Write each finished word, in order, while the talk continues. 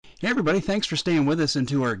Hey, everybody, thanks for staying with us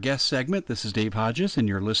into our guest segment. This is Dave Hodges, and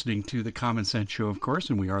you're listening to The Common Sense Show, of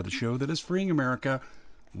course, and we are the show that is freeing America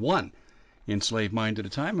one enslaved mind at a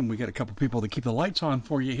time. And we got a couple people to keep the lights on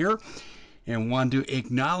for you here and want to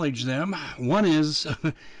acknowledge them. One is,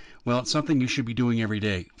 well, it's something you should be doing every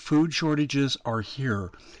day. Food shortages are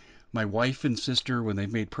here. My wife and sister, when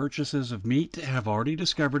they've made purchases of meat, have already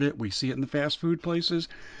discovered it. We see it in the fast food places.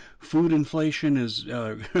 Food inflation is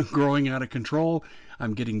growing out of control.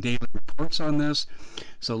 I'm getting daily reports on this.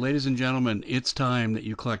 So, ladies and gentlemen, it's time that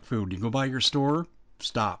you collect food. You go by your store,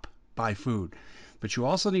 stop, buy food. But you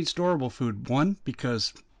also need storable food. One,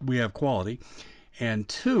 because we have quality, and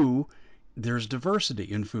two, there's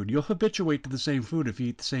diversity in food. You'll habituate to the same food if you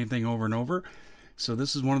eat the same thing over and over. So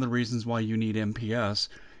this is one of the reasons why you need MPS.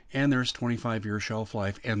 And there's 25-year shelf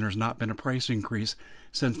life, and there's not been a price increase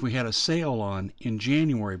since we had a sale on in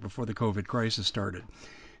January before the COVID crisis started.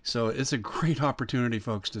 So it's a great opportunity,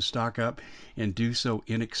 folks, to stock up and do so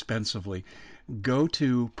inexpensively. Go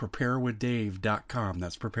to preparewithdave.com.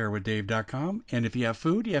 That's preparewithdave.com. And if you have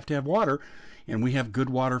food, you have to have water. And we have good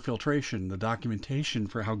water filtration. The documentation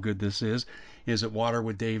for how good this is at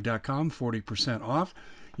waterwithdave.com, 40% off.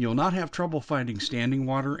 You'll not have trouble finding standing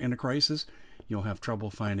water in a crisis. You'll have trouble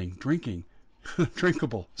finding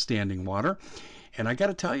drinkable standing water. And I got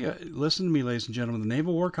to tell you, listen to me, ladies and gentlemen, the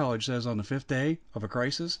Naval War College says on the fifth day of a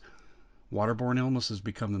crisis, waterborne illness has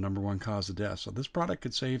become the number one cause of death. So this product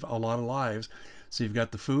could save a lot of lives. So you've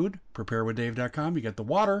got the food, preparewithdave.com. You got the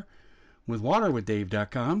water with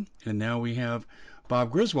waterwithdave.com. And now we have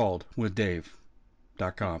Bob Griswold with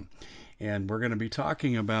Dave.com. And we're going to be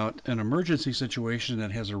talking about an emergency situation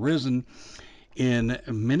that has arisen in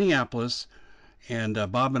Minneapolis. And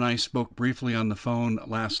Bob and I spoke briefly on the phone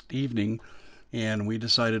last evening, and we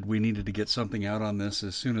decided we needed to get something out on this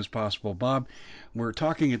as soon as possible. Bob, we're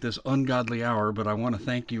talking at this ungodly hour, but I want to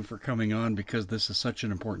thank you for coming on because this is such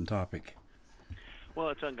an important topic. Well,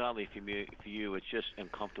 it's ungodly for you. It's just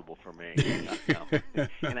uncomfortable for me. No.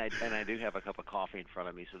 And I do have a cup of coffee in front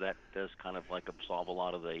of me, so that does kind of like absolve a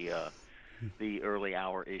lot of the early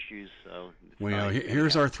hour issues. So it's Well, nice.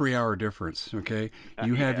 here's Anyhow, our 3 hour difference, okay?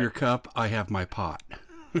 You have yeah. your cup, I have my pot.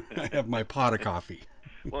 I have my pot of coffee.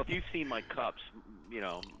 Well, if you've seen my cups,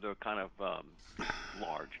 they're kind of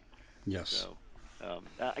large. Yes. So,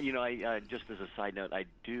 I just as a side note, I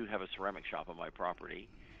do have a ceramic shop on my property,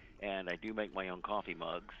 and I do make my own coffee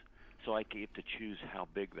mugs, so I get to choose how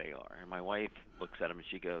big they are. And my wife looks at them and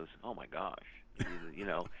she goes, "Oh my gosh,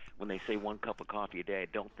 when they say 1 cup of coffee a day, I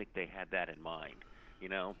don't think they had that in mind." You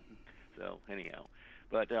know. So anyhow,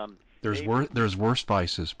 but Dave, There's worse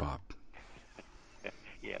vices, Bob.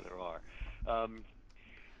 yeah, there are. Um,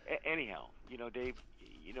 Anyhow, Dave,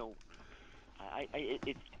 you know,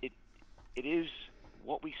 it is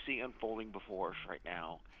what we see unfolding before us right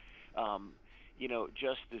now. Um,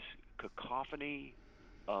 just this cacophony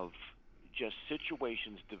of just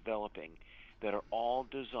situations developing that are all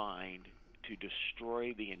designed to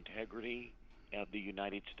destroy the integrity of the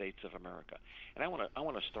United States of America. And I want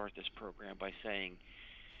to start this program by saying,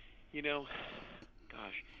 you know,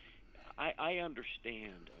 gosh, I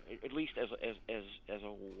understand, at least as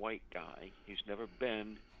a white guy who's never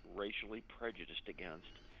been racially prejudiced against.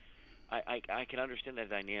 I can understand the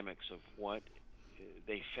dynamics of what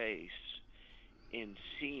they face in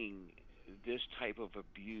seeing this type of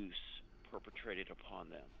abuse perpetrated upon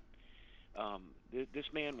them.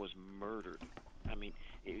 This man was murdered. I mean,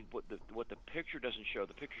 what the picture doesn't show,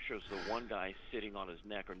 the picture shows the one guy sitting on his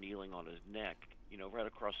neck or kneeling on his neck, right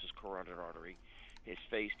across his carotid artery, his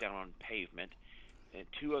face down on pavement, and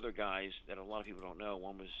two other guys that a lot of people don't know.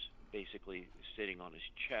 One was basically sitting on his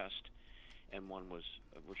chest, and one was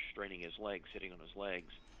restraining his legs, sitting on his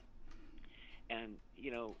legs. And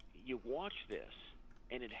you watch this,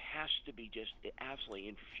 and it has to be just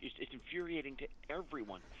absolutely it's infuriating to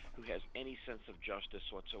everyone who has any sense of justice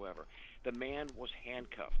whatsoever. The man was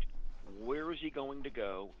handcuffed. Where is he going to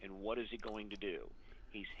go, and what is he going to do?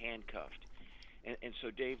 He's handcuffed. And so,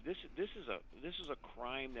 Dave, this is a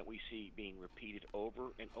crime that we see being repeated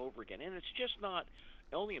over and over again, and it's just not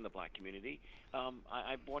only in the black community.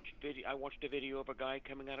 I watched a video of a guy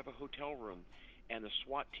coming out of a hotel room, and the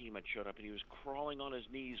SWAT team had showed up, and he was crawling on his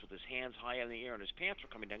knees with his hands high in the air, and his pants were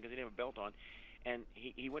coming down because he didn't have a belt on, and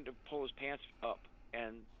he went to pull his pants up,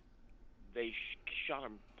 and they shot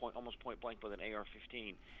him almost point blank with an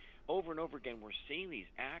AR-15. Over and over again, we're seeing these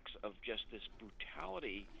acts of just this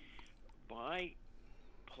brutality by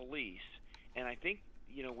police, and I think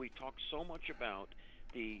we talk so much about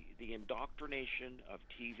the indoctrination of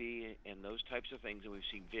TV and those types of things, and we've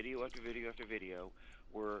seen video after video after video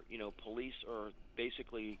where police are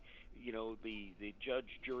basically the judge,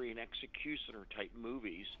 jury, and executioner type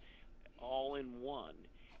movies all in one.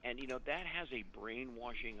 And that has a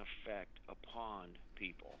brainwashing effect upon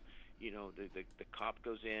people. The cop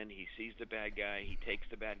goes in, he sees the bad guy, he takes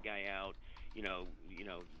the bad guy out.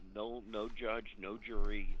 No judge, no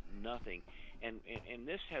jury, nothing. And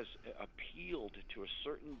this has appealed to a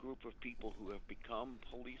certain group of people who have become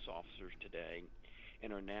police officers today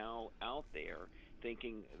and are now out there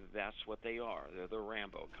thinking that's what they are. They're the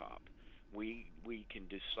Rambo cop. We can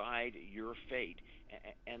decide your fate.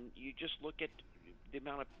 And you just look at the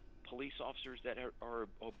amount of police officers that are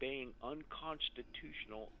obeying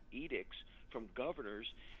unconstitutional edicts from governors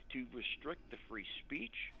to restrict the free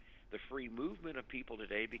speech, the free movement of people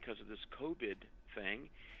today because of this COVID thing.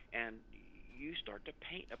 And you start to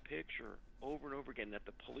paint a picture over and over again that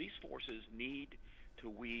the police forces need to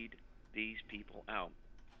weed these people out.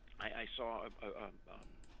 I saw a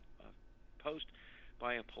post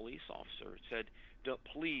by a police officer. It said,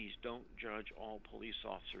 please don't judge all police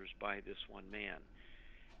officers by this one man.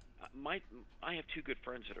 I have two good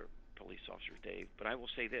friends that are police officers, Dave, but I will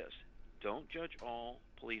say this. Don't judge all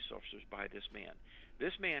police officers by this man.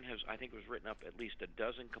 This man has, I think, was written up at least a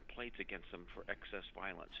dozen complaints against him for excess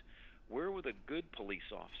violence. Where were the good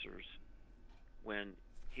police officers when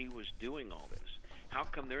he was doing all this? How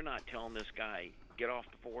come they're not telling this guy, get off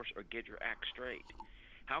the force or get your act straight?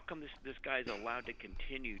 How come this guy's allowed to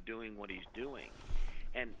continue doing what he's doing?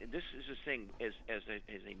 And this is the thing, as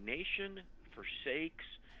a nation forsakes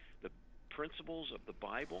the principles of the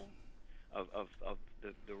Bible, of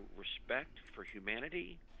the respect for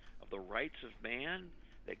humanity, of the rights of man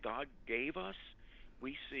that God gave us,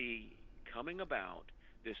 we see coming about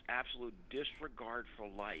this absolute disregard for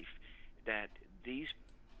life that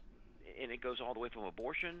and it goes all the way from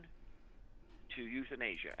abortion to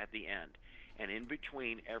euthanasia at the end. And in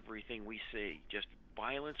between everything we see, just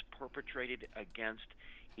violence perpetrated against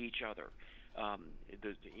each other.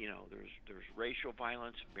 There's racial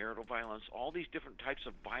violence, marital violence, all these different types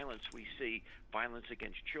of violence we see, violence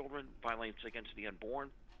against children, violence against the unborn,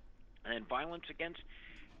 and then violence against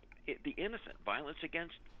the innocent, violence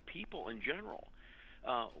against people in general.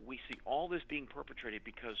 We see all this being perpetrated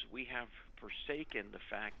because we have forsaken the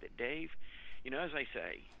fact that, Dave, as I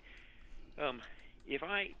say, if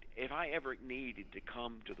I ever needed to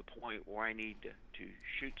come to the point where I need to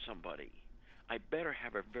shoot somebody, I better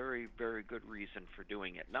have a very, very good reason for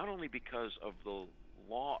doing it. Not only because of the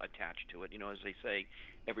law attached to it, as they say,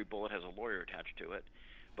 every bullet has a lawyer attached to it,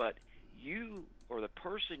 but you or the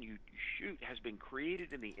person you shoot has been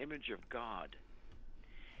created in the image of God.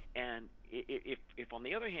 And if on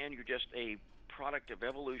the other hand you're just a product of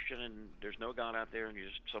evolution and there's no God out there and you're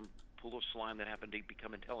just some pool of slime that happened to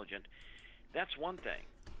become intelligent, that's one thing.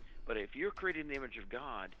 But if you're created in the image of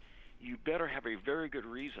God, you better have a very good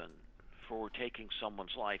reason for taking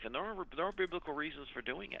someone's life. And there are biblical reasons for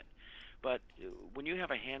doing it. But when you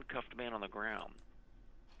have a handcuffed man on the ground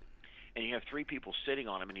and you have three people sitting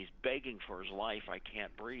on him and he's begging for his life, I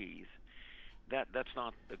can't breathe, that's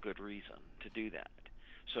not a good reason to do that.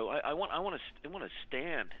 So I want to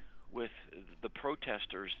stand with the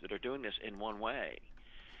protesters that are doing this in one way,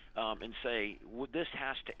 and say, this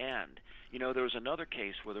has to end. There was another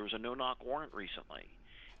case where there was a no-knock warrant recently,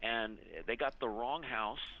 and they got the wrong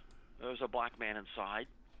house. There was a black man inside.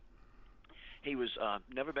 He was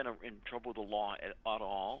never been in trouble with the law at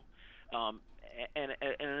all, and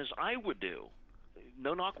as I would do,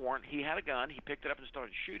 no-knock warrant. He had a gun. He picked it up and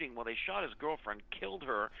started shooting. Well, they shot his girlfriend, killed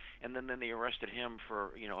her, and then they arrested him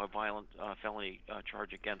for a violent felony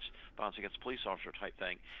charge against violence against police officer type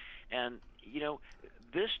thing. And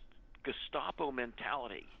this Gestapo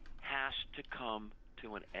mentality has to come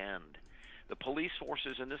to an end. The police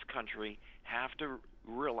forces in this country have to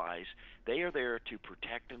realize they are there to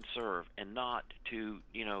protect and serve, and not to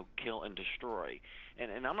kill and destroy.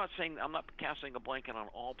 And I'm not casting a blanket on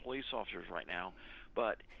all police officers right now,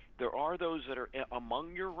 but there are those that are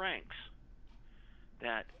among your ranks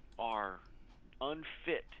that are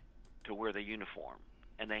unfit to wear the uniform,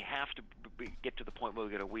 and they have to get to the point where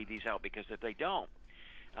we're going to weed these out, because if they don't,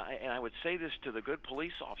 and I would say this to the good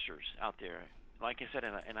police officers out there, like I said,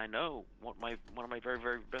 and I know one of my very,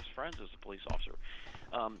 very best friends is a police officer,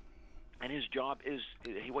 and his job is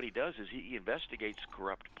what he does is he investigates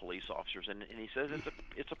corrupt police officers, and he says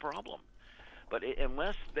it's a problem. But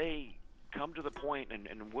unless they come to the point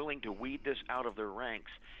and willing to weed this out of their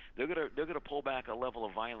ranks, they're gonna pull back a level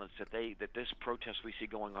of violence that this protest we see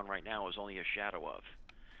going on right now is only a shadow of.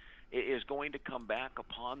 It is going to come back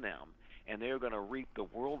upon them, and they're going to reap the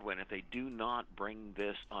whirlwind if they do not bring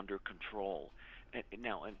this under control.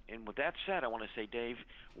 And with that said, I want to say, Dave,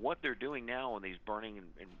 what they're doing now in these burning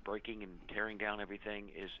and breaking and tearing down everything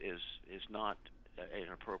is not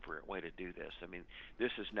an appropriate way to do this. I mean,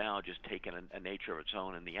 this is now just taken a nature of its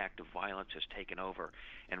own, and the act of violence has taken over.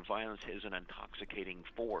 And violence is an intoxicating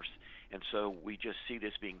force, and so we just see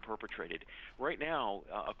this being perpetrated right now.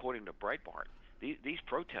 According to Breitbart, these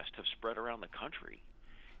protests have spread around the country.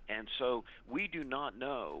 And so we do not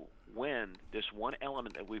know when this one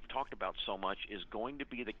element that we've talked about so much is going to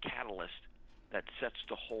be the catalyst that sets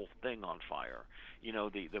the whole thing on fire. You know,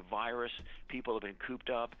 the virus, people have been cooped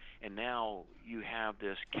up, and now you have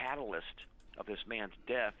this catalyst of this man's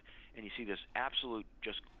death, and you see this absolute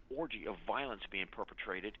just orgy of violence being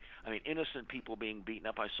perpetrated. I mean, innocent people being beaten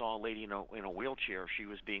up. I saw a lady in a wheelchair. She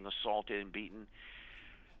was being assaulted and beaten,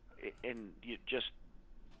 and you just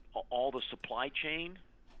all the supply chain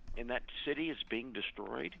in that city is being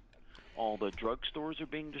destroyed. All the drugstores are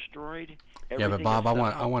being destroyed. Yeah, but Everything is Bob, I set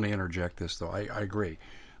want I up. want to interject this though. I agree.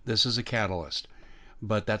 This is a catalyst,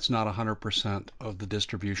 but that's not 100% of the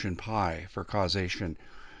distribution pie for causation.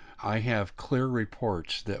 I have clear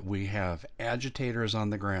reports that we have agitators on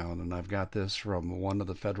the ground, and I've got this from one of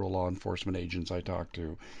the federal law enforcement agents I talked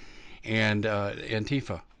to, and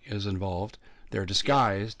Antifa is involved. They're Yeah,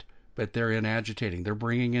 disguised, but they're in agitating. They're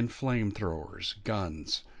bringing in flamethrowers,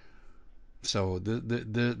 guns. So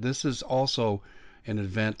this is also an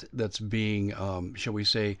event that's being, shall we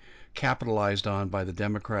say, capitalized on by the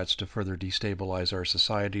Democrats to further destabilize our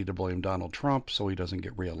society, to blame Donald Trump so he doesn't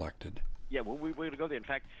get reelected. yeah. Well, we're going to go there. In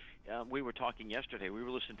fact, we were talking yesterday. We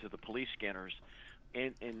were listening to the police scanners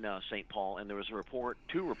in St. Paul, and there was a report,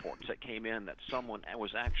 two reports that came in that someone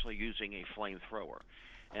was actually using a flamethrower.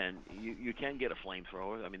 And you can get a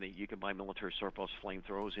flamethrower. I mean, you can buy military surplus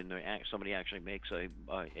flamethrowers, and somebody actually makes a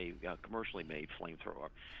commercially made flamethrower.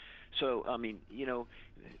 So, I mean,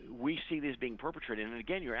 we see this being perpetrated. And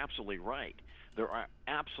again, you're absolutely right. There are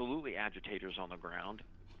absolutely agitators on the ground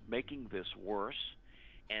making this worse.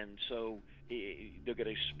 And so they're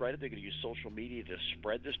going to spread it. They're going to use social media to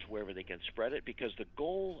spread this to wherever they can spread it, because the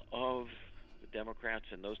goal of the Democrats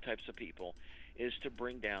and those types of people is to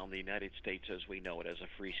bring down the United States as we know it, as a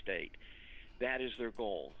free state. That is their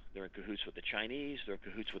goal. They're in cahoots with the Chinese. They're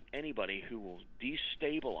in cahoots with anybody who will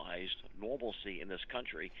destabilize normalcy in this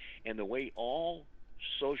country. And the way all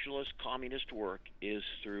socialist communist work is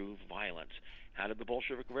through violence. How did the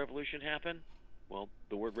Bolshevik Revolution happen? Well,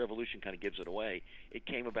 the word revolution kind of gives it away. It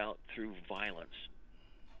came about through violence.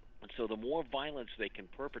 And so the more violence they can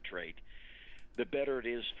perpetrate, the better it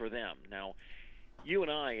is for them. Now, you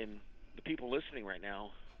and I and the people listening right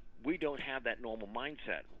now, we don't have that normal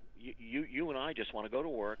mindset. You and I just want to go to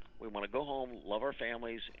work. We want to go home, love our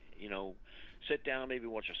families, sit down, maybe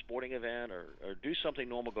watch a sporting event or do something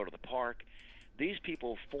normal, go to the park. These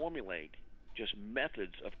people formulate just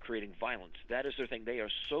methods of creating violence. That is their thing. They are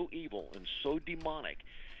so evil and so demonic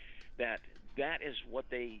that that is what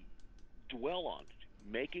they dwell on,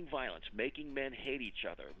 making violence, making men hate each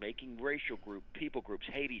other, making people groups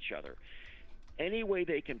hate each other. Any way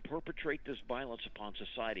they can perpetrate this violence upon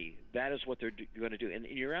society, that is what they're going to do. And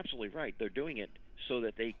you're absolutely right. They're doing it so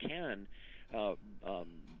that they can uh, um,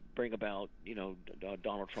 bring about,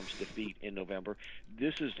 Donald Trump's defeat in November.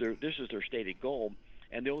 This is their stated goal,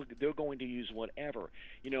 and they're going to use whatever.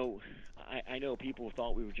 You know, I know people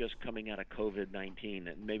thought we were just coming out of COVID-19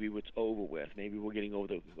 and maybe it's over with. Maybe we're getting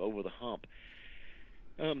over the hump.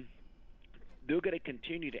 Um, they're going to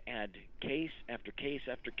continue to add case after case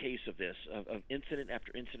after case of this, of incident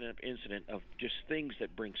after incident after incident, of just things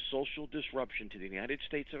that bring social disruption to the United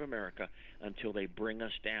States of America until they bring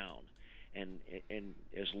us down. And and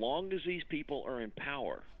as long as these people are in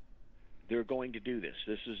power, they're going to do this.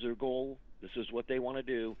 This is their goal. This is what they want to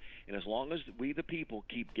do. And as long as we, the people,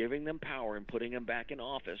 keep giving them power and putting them back in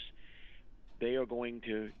office, they are going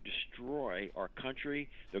to destroy our country.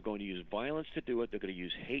 They're going to use violence to do it. They're going to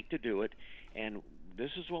use hate to do it. And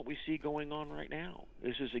this is what we see going on right now.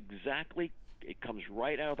 This is exactly, it comes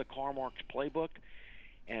right out of the Karl Marx playbook,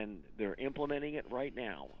 and they're implementing it right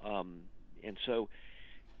now. And so,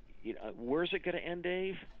 where's it going to end,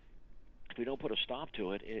 Dave? If we don't put a stop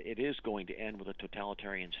to it, it is going to end with a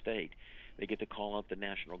totalitarian state. They get to call up the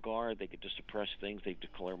National Guard. They get to suppress things. They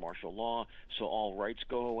declare martial law, so all rights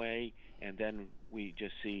go away, and then we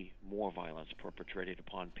just see more violence perpetrated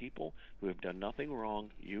upon people who have done nothing wrong,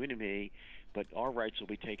 you and me, but our rights will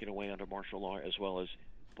be taken away under martial law, as well as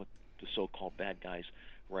what the so-called bad guys'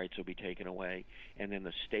 rights will be taken away, and then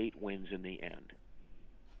the state wins in the end.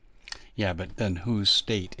 Yeah, but then whose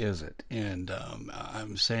state is it? And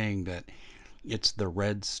I'm saying that it's the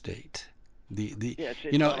red state. The Yeah, it's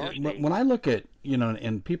you know not our state. when I look at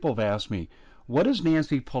and people have asked me, What does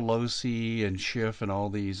Nancy Pelosi and Schiff and all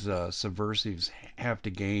these subversives have to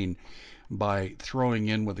gain by throwing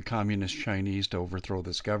in with the communist Chinese to overthrow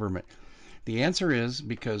this government? The answer is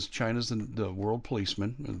because China's the world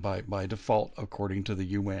policeman by default, according to the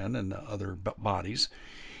UN and other bodies.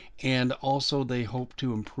 And also, they hope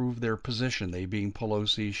to improve their position, they being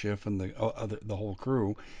Pelosi, Schiff, and the whole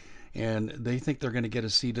crew. And they think they're going to get a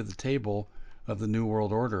seat at the table of the New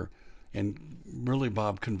World Order. And really,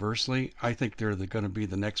 Bob, conversely, I think they're going to be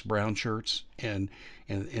the next brown shirts, and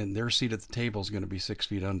their seat at the table is going to be 6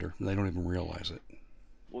 feet under. And they don't even realize it.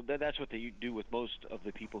 Well, that's what they do with most of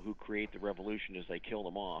the people who create the revolution is they kill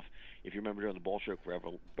them off. If you remember during the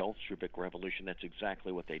Bolshevik Revolution, that's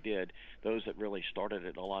exactly what they did. Those that really started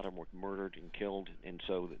it, a lot of them were murdered and killed, and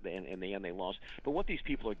so in the end they lost. But what these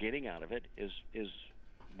people are getting out of it is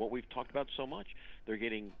what we've talked about so much. They're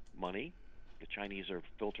getting money. The Chinese are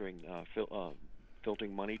filtering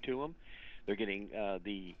money to them. They're getting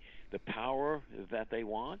the power that they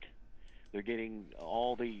want. They're getting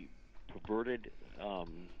all the perverted,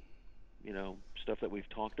 stuff that we've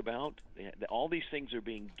talked about. All these things are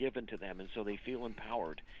being given to them, and so they feel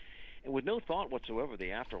empowered, and with no thought whatsoever of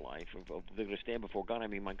the afterlife of they're going to stand before God. I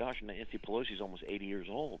mean, my gosh, Nancy Pelosi is almost 80 years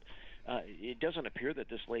old. It doesn't appear that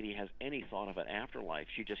this lady has any thought of an afterlife.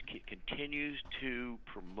 She just continues to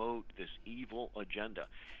promote this evil agenda,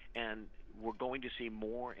 and we're going to see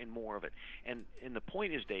more and more of it. And the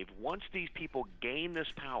point is, Dave, once these people gain this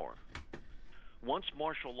power, once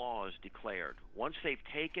martial law is declared, once they've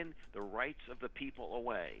taken the rights of the people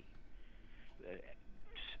away,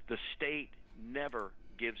 the state never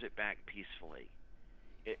gives it back peacefully.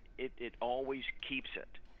 It always keeps it.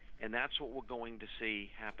 And that's what we're going to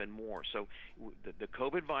see happen more. So the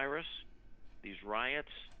COVID virus, these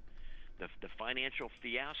riots, the financial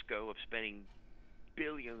fiasco of spending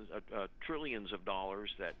billions, trillions of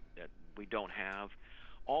dollars that we don't have.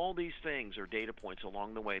 All these things are data points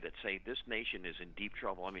along the way that say this nation is in deep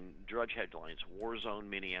trouble. I mean, Drudge headlines: War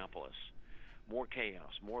Zone Minneapolis, more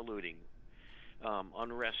chaos, more looting,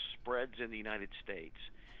 unrest spreads in the United States.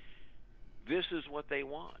 This is what they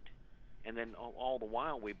want, and then all the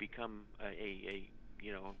while we become a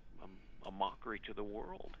mockery to the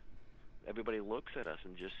world. Everybody looks at us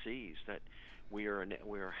and just sees that we're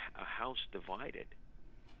a house divided,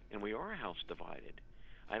 and we are a house divided.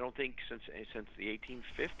 I don't think since the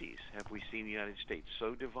 1850s have we seen the United States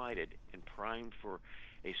so divided and primed for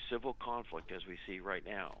a civil conflict as we see right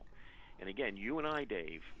now. And again, you and I,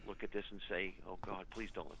 Dave, look at this and say, "Oh God, please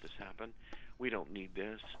don't let this happen. We don't need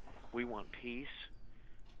this. We want peace.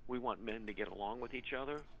 We want men to get along with each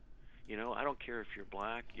other. I don't care if you're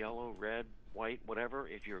black, yellow, red, white, whatever.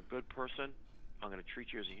 If you're a good person, I'm going to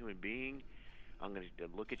treat you as a human being. I'm going to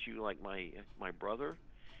look at you like my brother."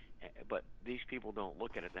 But these people don't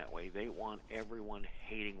look at it that way. They want everyone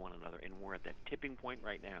hating one another, and we're at that tipping point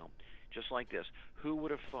right now. Just like this, who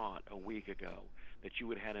would have thought a week ago that you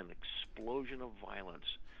would have had an explosion of violence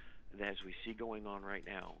as we see going on right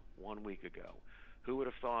now 1 week ago? Who would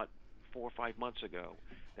have thought 4 or 5 months ago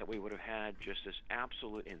that we would have had just this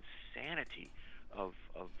absolute insanity of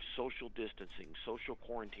social distancing, social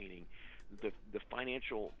quarantining, the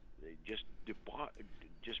financial just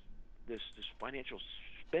this financial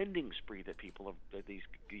spending spree that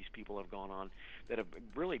these people have gone on, that have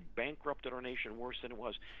really bankrupted our nation worse than it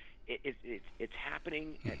was. It's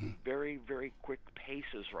happening at Mm-hmm. very, very quick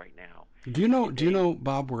paces right now. Do you know? And Do you Dave, know,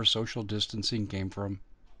 Bob, where social distancing came from?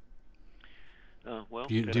 well,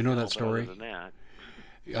 Do could you I know that tell? But other story? than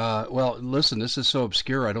that, Well, listen, this is so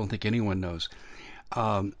obscure, I don't think anyone knows.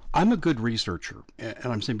 I'm a good researcher, and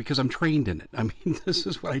I'm saying because I'm trained in it. I mean, this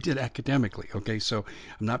is what I did academically. Okay, so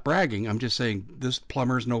I'm not bragging. I'm just saying this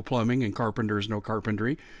plumber's no plumbing and carpenter's no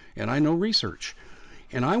carpentry, and I know research.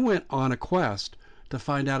 And I went on a quest to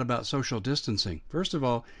find out about social distancing. First of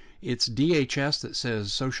all, it's DHS that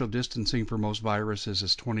says social distancing for most viruses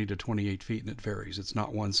is 20 to 28 feet, and it varies. It's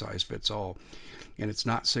not one size fits all, and it's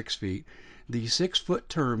not 6 feet. The 6 foot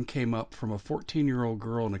term came up from a 14-year-old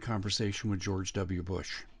girl in a conversation with George W.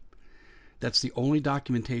 Bush. That's the only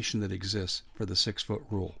documentation that exists for the 6 foot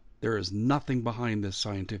rule. There is nothing behind this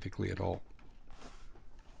scientifically at all.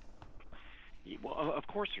 well, of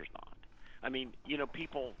course there's not. I mean,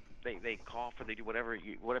 people they cough or they do whatever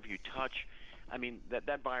you touch. I mean,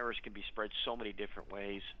 that virus can be spread so many different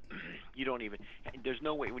ways. You don't even there's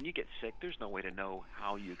no way when you get sick. There's no way to know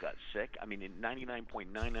how you got sick. I mean, in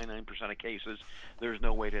 99.999% of cases, there's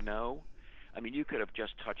no way to know. I mean, you could have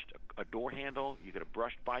just touched a door handle. You could have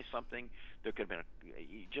brushed by something. There could have been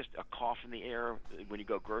just a cough in the air when you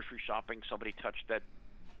go grocery shopping. Somebody touched that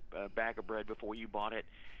bag of bread before you bought it.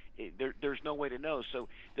 there's no way to know. So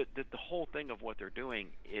the whole thing of what they're doing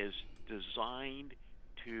is designed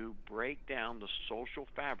to break down the social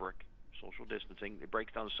fabric, social distancing. It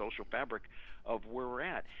breaks down the social fabric of where we're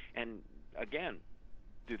at. And again,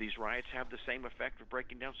 do these riots have the same effect of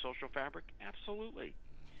breaking down social fabric? Absolutely.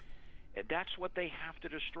 That's what they have to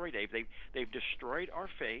destroy, Dave. They've destroyed our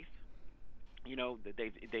faith. You know,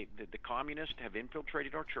 the communists have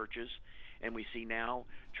infiltrated our churches, and we see now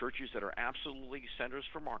churches that are absolutely centers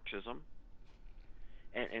for Marxism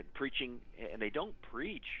and preaching, and they don't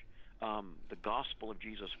preach the gospel of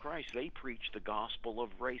Jesus Christ. They preach the gospel of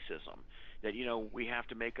racism. That we have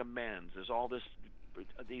to make amends. There's all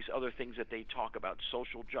these other things that they talk about,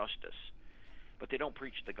 social justice, but they don't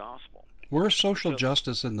preach the gospel. Where's social So,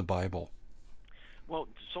 justice in the Bible? well,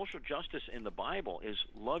 social justice in the Bible is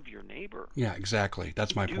love your neighbor, Yeah, exactly.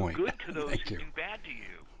 That's my do point. good to those Thank who you. do bad to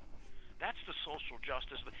you. That's the social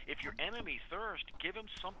justice. If your enemy thirst, give him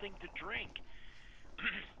something to drink.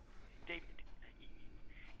 David,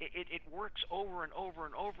 it works over and over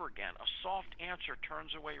and over again. A soft answer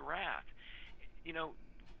turns away wrath. You know,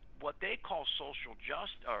 what they call social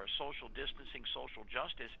distancing, social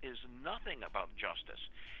justice is nothing about justice.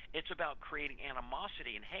 It's about creating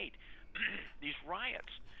animosity and hate. These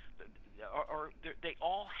riots they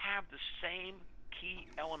all have the same key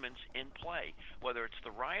elements in play. Whether it's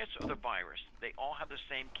the riots or the virus, they all have the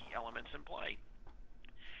same key elements in play.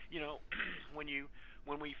 You know, when you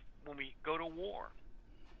when we go to war,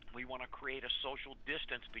 we want to create a social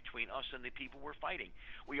distance between us and the people we're fighting.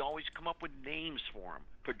 We always come up with names for them,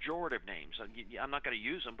 pejorative names. I'm not going to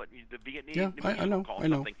use them, but the Yeah, I Vietnamese were know. called I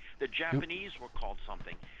know. something. The Yep. Japanese were called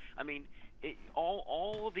something. I mean,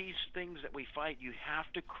 all of these things that we fight, you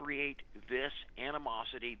have to create this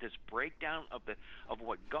animosity, this breakdown of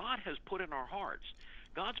what God has put in our hearts.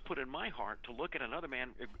 God's put in my heart to look at another man,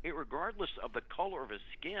 regardless of the color of his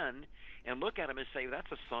skin, and look at him and say,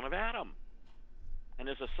 "That's a son of Adam." And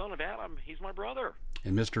as a son of Adam, he's my brother.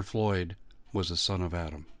 And Mr. Floyd was a son of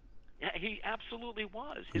Adam. Yeah, he absolutely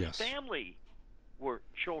was. His Yes. family were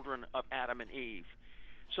children of Adam and Eve.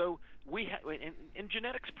 So and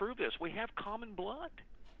genetics prove this. We have common blood.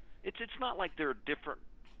 It's not like they're different,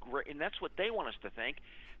 and that's what they want us to think.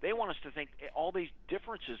 They want us to think all these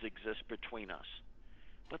differences exist between us,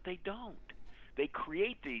 but they don't. They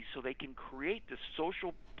create these so they can create the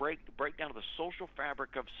social breakdown of the social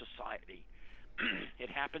fabric of society. It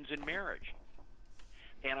happens in marriage,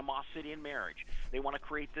 animosity in marriage. They want to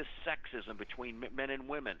create this sexism between men and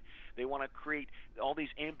women. They want to create all these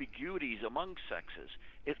ambiguities among sexes.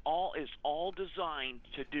 It all is all designed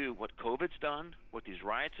to do what COVID's done, what these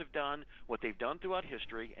riots have done, what they've done throughout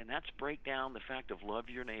history, and that's break down the fact of love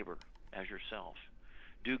your neighbor as yourself.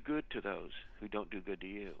 Do good to those who don't do good to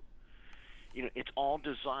you. It's all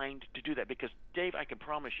designed to do that because, Dave, I can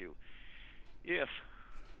promise you,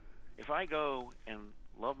 if I go and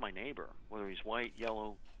love my neighbor, whether he's white,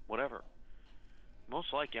 yellow, whatever,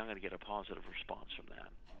 most likely I'm going to get a positive response from that.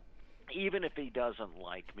 Even if he doesn't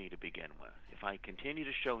like me to begin with, if I continue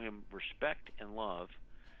to show him respect and love,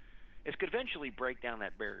 it's going to eventually break down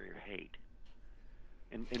that barrier of hate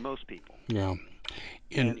in most people. Yeah.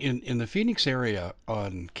 In, And in in the Phoenix area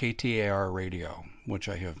on KTAR radio, which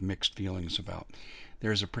I have mixed feelings about,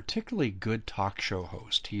 there's a particularly good talk show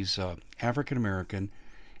host. He's African American,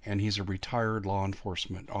 and he's a retired law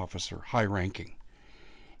enforcement officer, high ranking.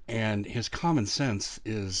 And his common sense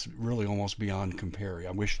is really almost beyond compare.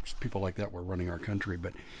 I wish people like that were running our country,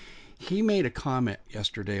 but he made a comment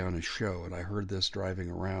yesterday on his show, and I heard this driving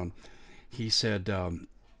around. He said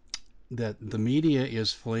that the media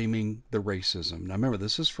is flaming the racism. Now, remember,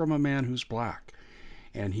 this is from a man who's black,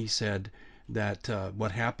 and he said that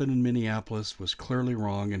what happened in Minneapolis was clearly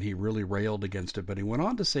wrong, and he really railed against it. But he went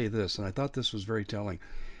on to say this, and I thought this was very telling.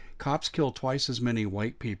 Cops kill twice as many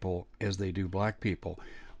white people as they do black people.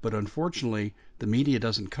 But unfortunately, the media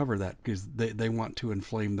doesn't cover that because they want to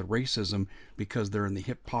inflame the racism because they're in the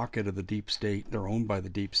hip pocket of the deep state. They're owned by the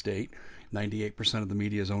deep state. 98% of the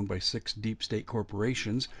media is owned by 6 deep state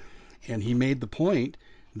corporations. And he made the point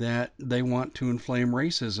that they want to inflame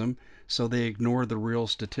racism, so they ignore the real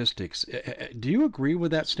statistics. Do you agree with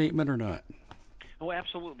that statement or not? oh,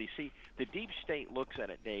 absolutely. See, the deep state looks at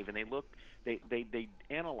it, Dave, and they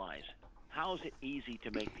analyze. How is it easy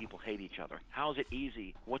to make people hate each other? How is it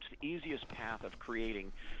easy? What's the easiest path of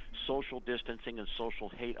creating social distancing and social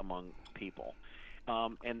hate among people?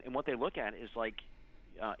 And what they look at is like,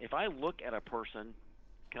 if I look at a person,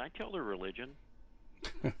 can I tell their religion?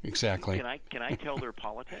 Exactly. Can I tell their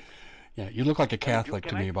politics? Yeah, you look like a I mean, Catholic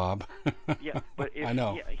can to I? me, Bob. Yeah, but if I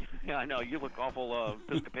know. yeah, yeah, I know you look awful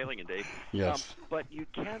Episcopalian, Dave. Yes. But you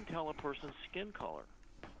can tell a person's skin color.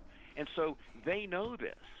 And so they know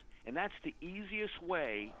this. And that's the easiest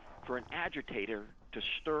way for an agitator to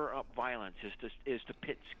stir up violence is to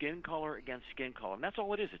pit skin color against skin color. And that's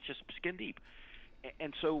all it is. It's just skin deep.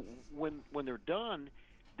 And so when they're done,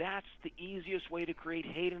 that's the easiest way to create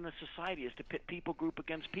hate in a society is to pit people group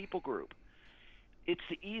against people group. It's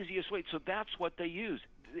the easiest way. So that's what they use.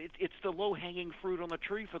 It's the low-hanging fruit on the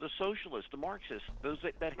tree for the socialists, the Marxists, those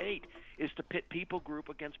that hate, is to pit people group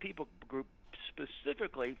against people group,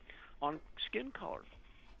 specifically on skin color.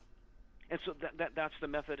 And so that's the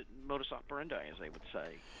method, modus operandi, as they would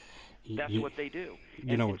say. That's You, what they do. you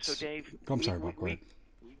And know, and so, it's. Dave, I'm sorry, Bob. Go ahead.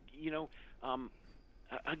 you know, um,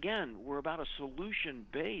 again, we're about a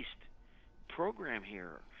solution-based program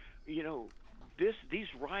here. You know, these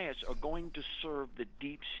riots are going to serve the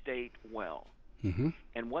deep state well, Mm-hmm.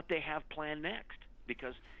 and what they have planned next.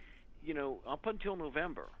 Because up until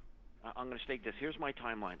November, I'm going to state this. Here's my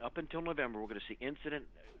timeline. Up until November, we're going to see incident.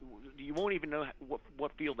 You won't even know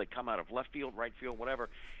what field they come out of, left field, right field, whatever.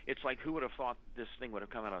 It's like who would have thought this thing would have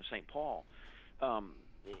come out of St. Paul? Um,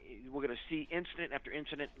 we're going to see incident after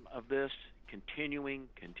incident of this continuing,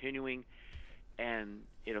 and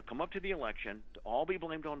it'll come up to the election to all be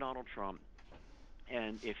blamed on Donald Trump.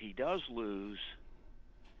 And if he does lose,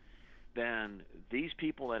 then these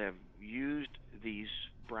people that have used these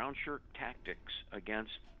brown shirt tactics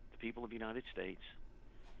against the people of the United States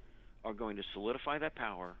are going to solidify that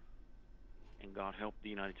power, and God help the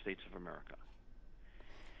United States of America.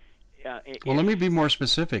 Well, let If me be more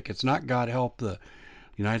specific. It's not God help the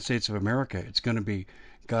United States of America. It's going to be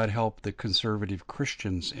God help the conservative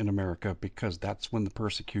Christians in America because that's when the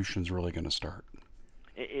persecution is really going to start.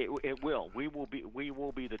 it will, we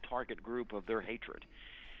will be the target group of their hatred.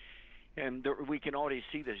 And we can already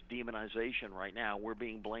see this demonization right now. We're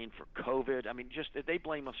being blamed for COVID. I mean, just they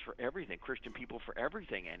blame us for everything, Christian people for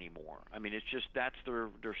everything anymore. I mean, it's just that's their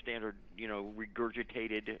standard,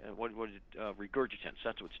 regurgitated. What is it? Regurgitants.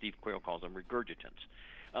 That's what Steve Quayle calls them,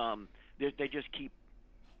 regurgitants. They just keep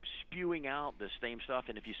spewing out this same stuff.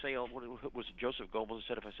 And if you say, what was it Joseph Goebbels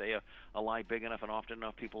said, if I say a lie big enough and often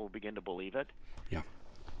enough, people will begin to believe it. Yeah.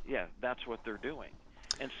 Yeah, that's what they're doing.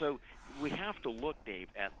 And so we have to look, Dave,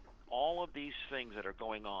 at all of these things that are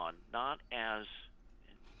going on, not as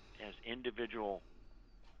individual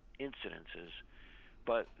incidences,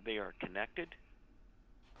 but they are connected.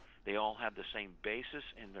 They all have the same basis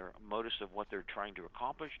in their modus of what they're trying to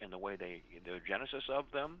accomplish and the genesis of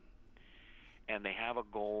them, and they have a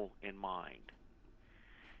goal in mind.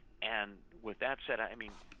 And with that said, I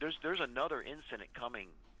mean, there's another incident coming,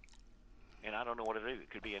 and I don't know what it is. It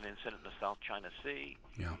could be an incident in the South China Sea.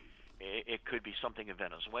 Yeah. It could be something in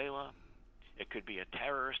Venezuela. It could be a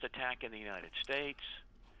terrorist attack in the United States.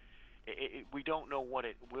 We don't know what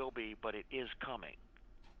it will be, but it is coming.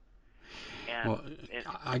 And, Well, and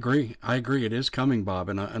I agree. I agree. It is coming, Bob.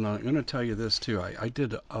 And I'm going to tell you this, too. I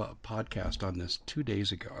did a podcast on this 2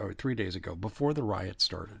 days ago, or 3 days ago, before the riot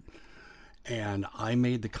started. And I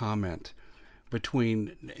made the comment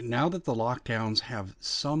between now that the lockdowns have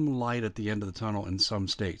some light at the end of the tunnel in some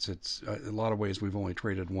states. It's in a lot of ways we've only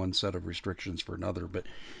traded one set of restrictions for another,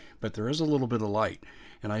 but there is a little bit of light.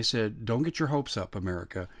 And I said, don't get your hopes up,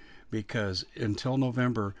 America, because until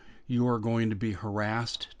November you are going to be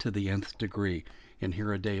harassed to the nth degree. And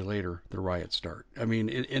here a day later, the riots start. I mean,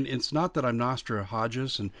 and it's not that I'm Nostra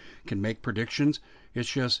Hodges and can make predictions. It's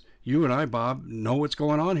just you and I, Bob, know what's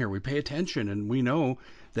going on here. We pay attention, and we know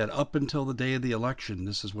that up until the day of the election,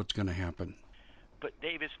 this is what's going to happen. but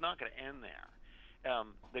Dave, it's not going to end there.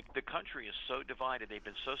 The country is so divided. They've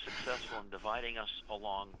been so successful in dividing us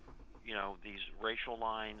along, these racial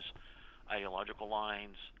lines, ideological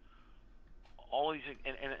lines, all these,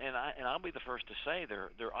 and I'll be the first to say there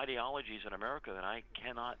are ideologies in America that I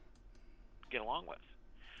cannot get along with.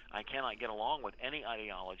 I cannot get along with any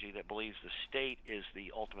ideology that believes the state is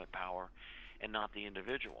the ultimate power and not the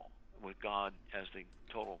individual, with God as the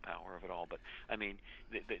total power of it all. But I mean,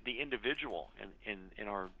 the individual in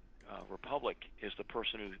our republic is the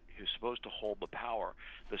person who's supposed to hold the power.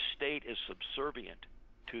 The state is subservient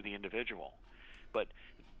to the individual. But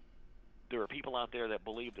there are people out there that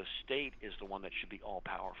believe the state is the one that should be all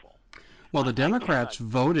powerful. Well, the I Democrats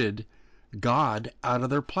cannot. voted God out of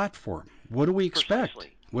their platform. What do we expect?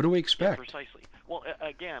 Precisely. What do we Yeah, expect? precisely. Well,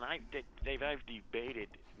 again, Dave, I've debated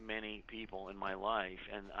many people in my life,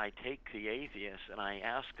 and I take the atheists and I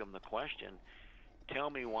ask them the question: tell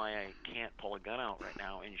me why I can't pull a gun out right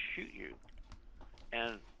now and shoot you.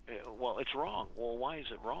 And well, it's wrong. Well, why is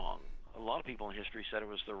it wrong? A lot of people in history said it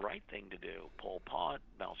was the right thing to do. Pol Pot,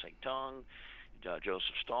 Mao Zedong,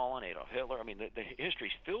 Joseph Stalin, Adolf Hitler. I mean, the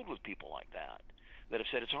history's filled with people like that. that have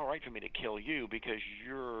said it's all right for me to kill you because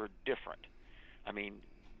you're different. I mean,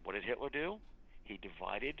 what did Hitler do? He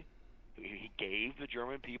divided. He gave the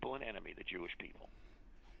German people an enemy, the Jewish people,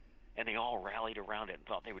 and they all rallied around it and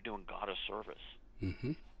thought they were doing God a service.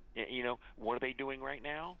 Mm-hmm. You know, what are they doing right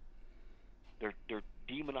now? They're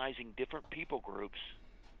demonizing different people groups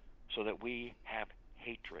so that we have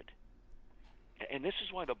hatred. And this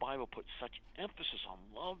is why the Bible puts such emphasis on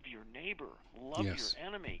love your neighbor, love your Yes.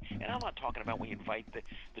 enemy. And I'm not talking about we invite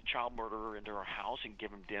the child murderer into our house and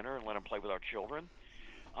give him dinner and let him play with our children.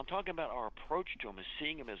 I'm talking about our approach to him as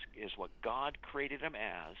seeing him as what God created him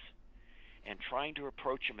as, and trying to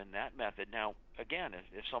approach him in that method. Now, again,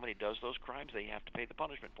 if somebody does those crimes, they have to pay the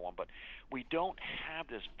punishment for them. But we don't have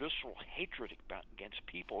this visceral hatred against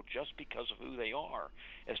people just because of who they are,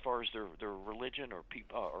 as far as their religion or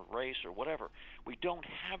race or whatever. We don't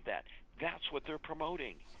have that. That's what they're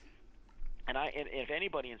promoting. And if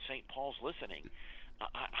anybody in St. Paul's listening,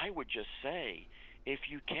 I would just say, if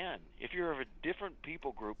you can, if you're of a different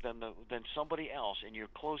people group than somebody else and you're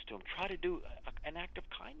close to them, try to do an act of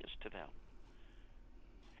kindness to them.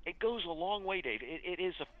 It goes a long way, Dave. It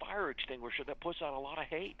is a fire extinguisher that puts out a lot of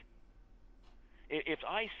hate. If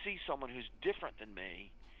I see someone who's different than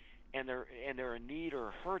me and they're in need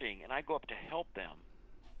or hurting, and I go up to help them,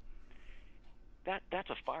 that's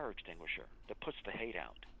a fire extinguisher that puts the hate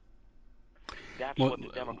out. That's What what the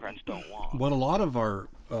Democrats don't want. what a lot of our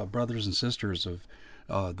brothers and sisters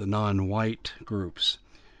of the non-white groups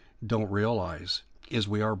don't realize is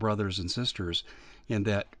we are brothers and sisters, in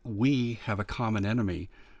that we have a common enemy,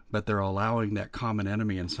 but they're allowing that common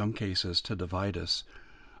enemy in some cases to divide us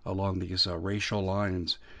along these racial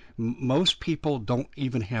lines. Most people don't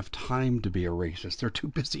even have time to be a racist. They're too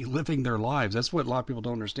busy living their lives. That's what a lot of people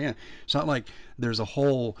don't understand. It's not like there's a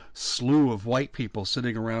whole slew of white people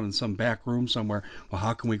sitting around in some back room somewhere. Well,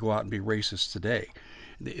 how can we go out and be racist today?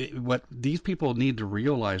 What these people need to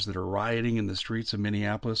realize that are rioting in the streets of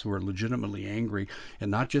Minneapolis, who are legitimately angry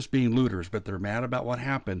and not just being looters, but they're mad about what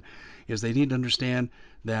happened, is they need to understand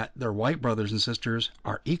that their white brothers and sisters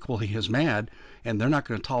are equally as mad, and they're not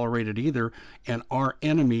going to tolerate it either. And our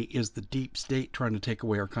enemy is the deep state trying to take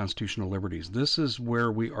away our constitutional liberties. This is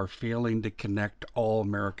where we are failing to connect all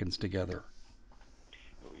Americans together.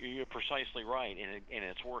 You're precisely right, and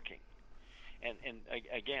it's working. And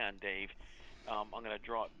again, Dave, I'm going to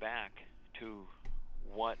draw it back to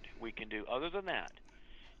what we can do. Other than that,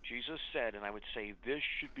 Jesus said, and I would say this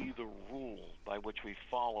should be the rule by which we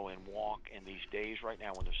follow and walk in these days right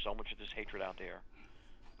now when there's so much of this hatred out there.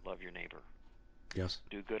 Love your neighbor. Yes.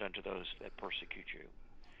 Do good unto those that persecute you.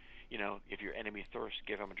 You know, if your enemy thirsts,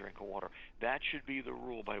 give him a drink of water. That should be the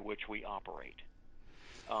rule by which we operate.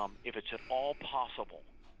 If it's at all possible,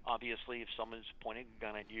 obviously, if someone's pointing a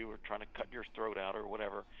gun at you or trying to cut your throat out or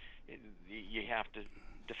whatever, you have to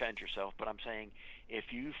defend yourself. But I'm saying, if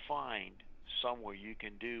you find somewhere you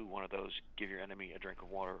can do one of those, give your enemy a drink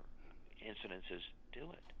of water incidences, do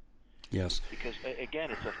it. Yes. Because,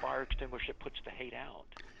 again, it's a fire extinguisher that puts the hate out.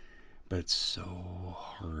 But it's so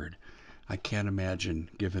hard. I can't imagine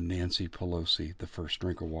giving Nancy Pelosi the first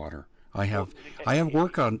drink of water. I Well, have I have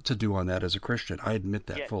work on to do on that as a Christian. I admit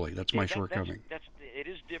that yeah, fully. That's my Dave, shortcoming. it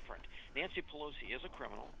is different. Nancy Pelosi is a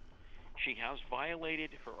criminal. She has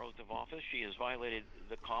violated her oath of office. She has violated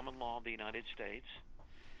the common law of the United States.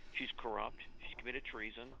 She's corrupt. She's committed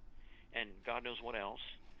treason, and God knows what else.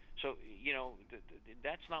 So, you know,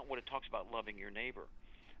 that's not what it talks about loving your neighbor.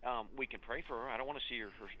 We can pray for her. I don't want to see her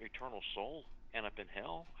eternal soul end up in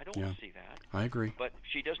hell. I don't want Yeah, to see that. I agree. But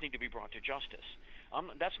she does need to be brought to justice.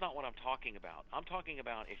 That's not what I'm talking about. I'm talking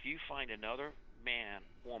about if you find another man,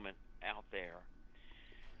 woman out there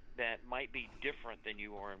that might be different than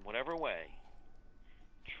you are in whatever way,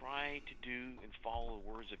 try to do and follow the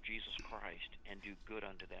words of Jesus Christ and do good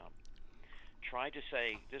unto them. Try to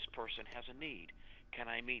say, this person has a need. Can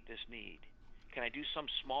I meet this need? Can I do some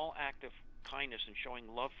small act of kindness and showing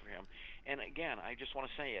love for him? And again, I just want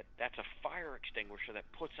to say it. That's a fire extinguisher that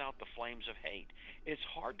puts out the flames of hate. It's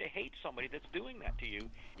hard to hate somebody that's doing that to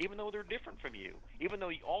you, even though they're different from you. Even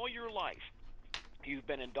though all your life you've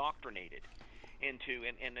been indoctrinated into,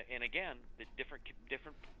 and again, the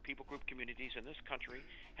different people group communities in this country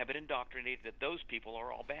have been indoctrinated that those people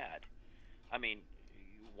are all bad. I mean,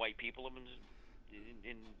 white people have been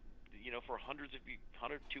in you know, for hundreds of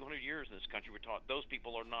 200 years in this country, we're taught those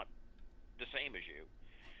people are not the same as you.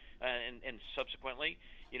 And subsequently,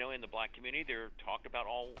 you know, in the black community, they're talked about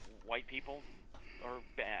all white people are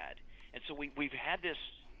bad. And so we've had this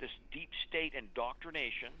deep state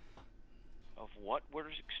indoctrination of what we're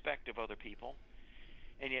to expect of other people,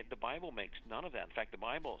 and yet the Bible makes none of that. In fact, the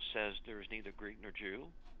Bible says there is neither Greek nor Jew,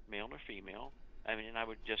 male nor female. I mean, and I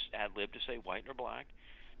would just ad lib to say white or black,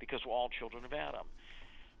 because we're all children of Adam.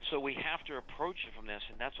 So we have to approach it from this,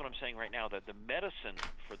 and that's what I'm saying right now. That the medicine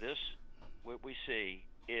for this, what we see,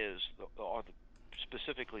 is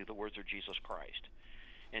specifically the words of Jesus Christ,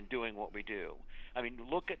 and doing what we do. I mean,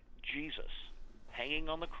 look at Jesus hanging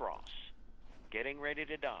on the cross, getting ready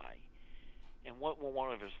to die, and what were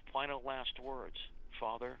one of his final last words?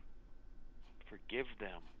 Father, forgive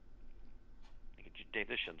them. Dave,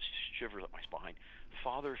 this should shiver up my spine.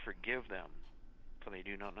 Father, forgive them, for they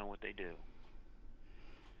do not know what they do.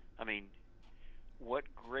 I mean, what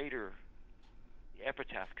greater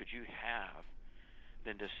epitaph could you have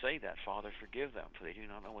than to say that? Father, forgive them, for they do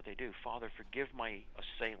not know what they do. Father, forgive my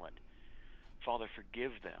assailant. Father,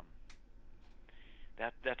 forgive them.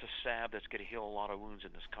 That's a salve that's going to heal a lot of wounds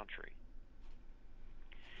in this country.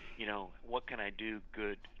 You know, what can I do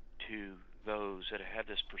good to those that have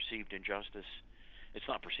this perceived injustice? It's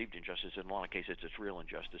not perceived injustice. In a lot of cases, it's real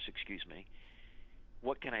injustice. Excuse me.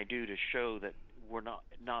 What can I do to show that we're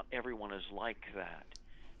not everyone is like that?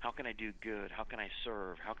 How can I do good? How can I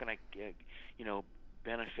serve? How can I,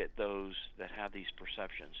 benefit those that have these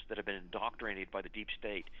perceptions, that have been indoctrinated by the deep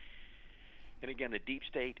state? And again, the deep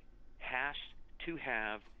state has to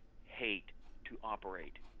have hate to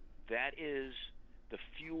operate. That is the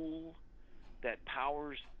fuel that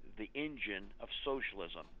powers the engine of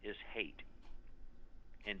socialism, is hate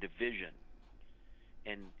and division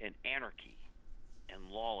and anarchy and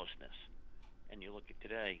lawlessness. And you look at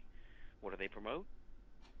today, what do they promote?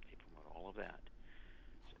 They promote all of that.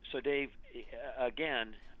 So, Dave,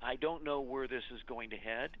 again, I don't know where this is going to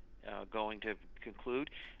head, going to conclude.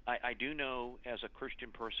 I do know, as a Christian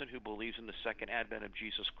person who believes in the second advent of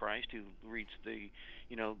Jesus Christ, who reads the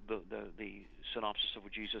synopsis of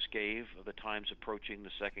what Jesus gave of the times approaching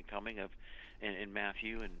the second coming of in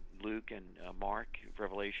Matthew and Luke and Mark,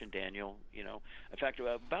 Revelation, Daniel. In fact,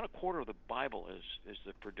 about a quarter of the Bible is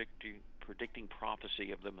the predicting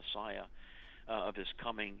prophecy of the Messiah, of his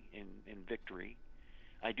coming in victory.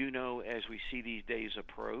 I do know, as we see these days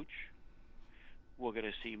approach, we're going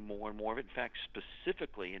to see more and more of it. In fact,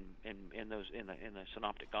 specifically in the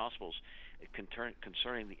Synoptic Gospels,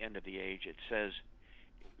 concerning the end of the age, it says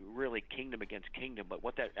really kingdom against kingdom, but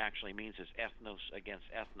what that actually means is ethnos against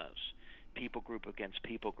ethnos, people group against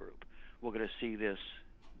people group. We're going to see this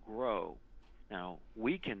grow. Now,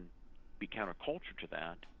 we can be counterculture to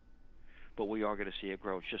that, but we are going to see it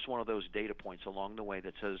grow. It's just one of those data points along the way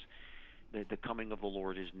that says that the coming of the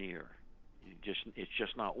Lord is near. It's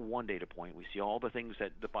just not one data point. We see all the things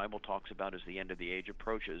that the Bible talks about as the end of the age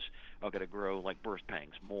approaches are going to grow like birth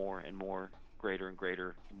pangs, more and more, greater and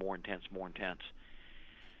greater, more intense, more intense.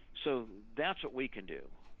 So that's what we can do.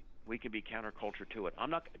 We can be counterculture to it.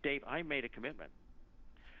 Dave, I made a commitment.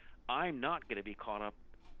 I'm not going to be caught up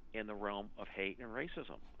in the realm of hate and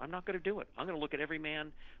racism. I'm not going to do it. I'm going to look at every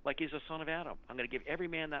man like he's a son of Adam. I'm going to give every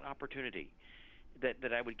man that opportunity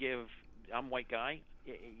that I would give. I'm a white guy.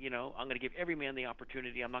 I'm going to give every man the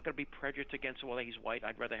opportunity. I'm not going to be prejudiced against whether he's white.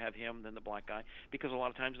 I'd rather have him than the black guy, because a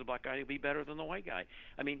lot of times the black guy will be better than the white guy.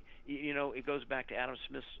 I mean, it goes back to Adam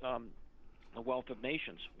Smith's The Wealth of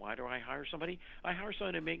Nations. Why do I hire somebody? I hire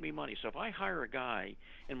somebody to make me money. So if I hire a guy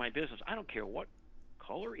in my business, I don't care what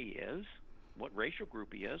color he is, what racial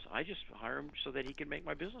group he is. I just hire him so that he can make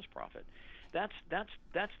my business profit. That's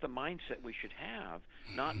the mindset we should have,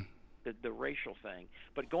 not the racial thing.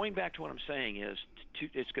 But going back to what I'm saying is,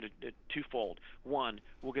 it's going to twofold. One,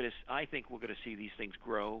 I think we're going to see these things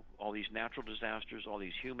grow, all these natural disasters, all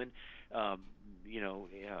these human,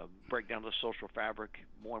 breakdown of the social fabric,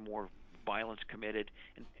 more and more violence committed,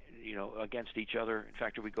 and against each other. In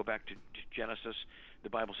fact, if we go back to Genesis, the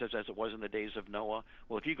Bible says, as it was in the days of Noah.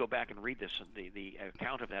 Well, if you go back and read this, the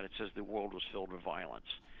account of that, it says the world was filled with violence.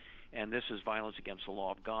 And this is violence against the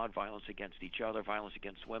law of God, violence against each other, violence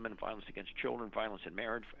against women, violence against children, violence in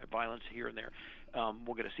marriage, violence here and there.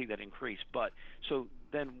 We're going to see that increase. But so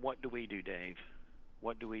then what do we do, Dave?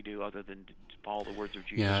 What do we do other than follow the words of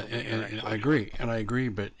Jesus? Yeah, and I agree.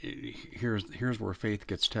 But here's where faith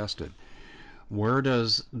gets tested. Where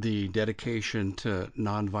does the dedication to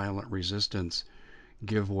nonviolent resistance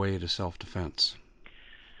give way to self-defense?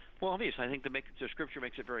 Well, obviously, I think the Scripture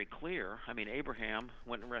makes it very clear. I mean, Abraham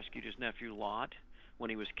went and rescued his nephew Lot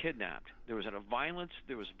when he was kidnapped. There was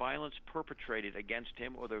violence perpetrated against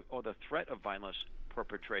him, or the threat of violence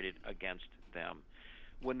perpetrated against them.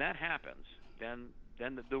 When that happens, then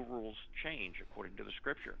the rules change according to the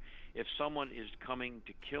Scripture. If someone is coming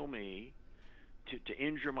to kill me, to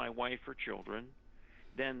injure my wife or children,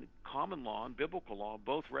 then common law and biblical law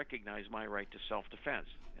both recognize my right to self-defense.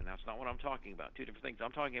 And that's not what I'm talking about. Two different things.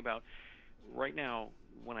 I'm talking about right now,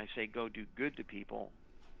 when I say go do good to people,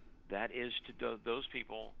 that is to those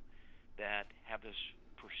people that have this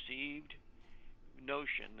perceived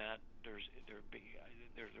notion that there's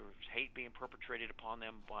hate being perpetrated upon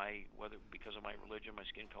them by whether because of my religion, my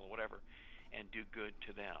skin color, whatever, and do good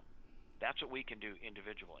to them. That's what we can do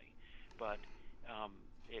individually. But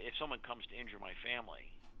if someone comes to injure my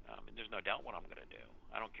family, there's no doubt what I'm going to do.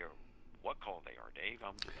 I don't care what color they are, Dave.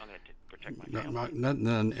 I'm going to protect my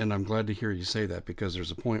family. And I'm glad to hear you say that, because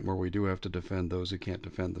there's a point where we do have to defend those who can't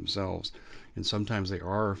defend themselves, and sometimes they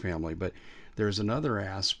are our family. But there's another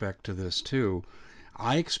aspect to this too.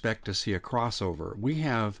 I expect to see a crossover. We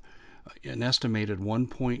have an estimated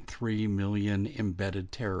 1.3 million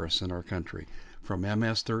embedded terrorists in our country, from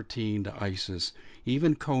MS-13 to ISIS.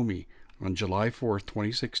 Even Comey on July 4th,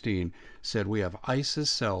 2016, said we have ISIS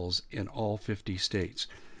cells in all 50 states.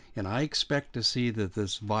 And I expect to see that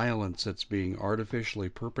this violence that's being artificially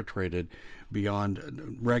perpetrated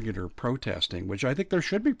beyond regular protesting, which I think there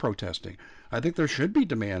should be protesting. I think there should be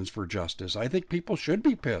demands for justice. I think people should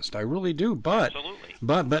be pissed. I really do. But Absolutely.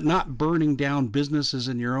 but not burning down businesses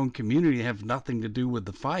in your own community have nothing to do with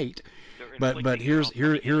the fight. They're But inflicting it on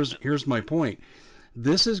somebody innocent. here's my point.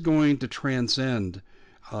 This is going to transcend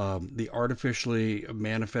the artificially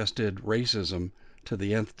manifested racism to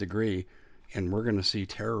the nth degree, and we're going to see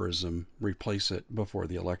terrorism replace it before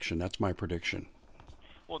the election. That's my prediction.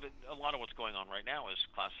 Well, a lot of what's going on right now is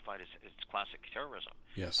classified as it's classic terrorism.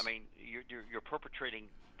 I Yes. mean, you're perpetrating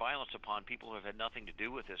violence upon people who have had nothing to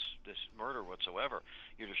do with this murder whatsoever.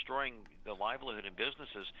 You're destroying the livelihood and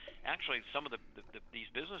businesses. Actually, some of these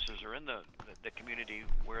businesses are in the community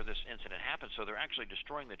where this incident happened, so they're actually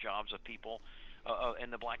destroying the jobs of people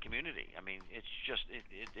in the black community. I mean, it's just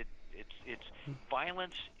it's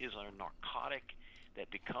violence is a narcotic that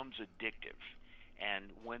becomes addictive, and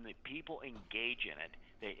when the people engage in it,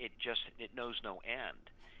 it knows no end.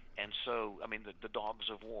 And so, I mean, the dogs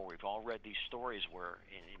of war. We've all read these stories where,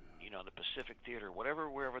 the Pacific Theater,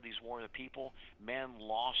 wherever these were, the people, men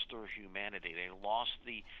lost their humanity. They lost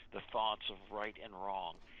the thoughts of right and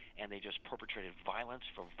wrong, and they just perpetrated violence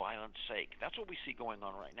for violence sake. That's what we see going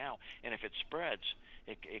on right now. And if it spreads,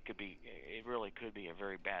 it really could be a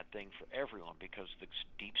very bad thing for everyone, because the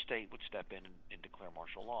deep state would step in and declare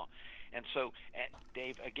martial law. And so,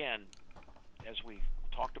 Dave, again, as we've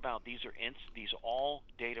talked about, these are all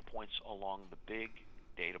data points along the big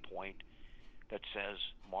data point that says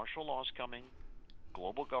martial law is coming,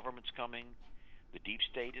 global government's coming, the deep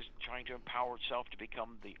state is trying to empower itself to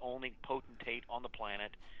become the only potentate on the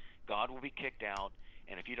planet. God will be kicked out,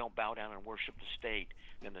 and if you don't bow down and worship the state,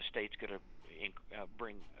 then the state's going to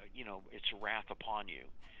bring its wrath upon you.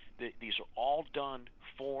 These are all done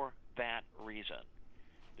for that reason.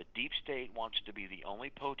 The deep state wants to be the only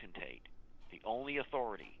potentate, the only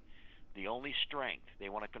authority, the only strength. They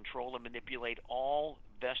want to control and manipulate all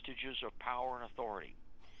vestiges of power and authority,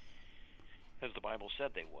 as the Bible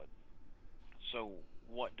said they would. So,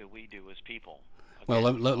 what do we do as people? Well,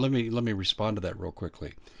 Again, we talk. let me respond to that real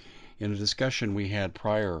quickly. In a discussion we had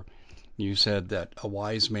prior, you said that a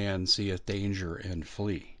wise man seeth danger and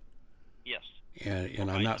flee. Yes, or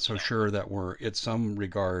And I'm hide not so himself. sure that we're, in some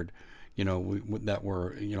regard, that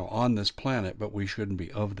we're, on this planet, but we shouldn't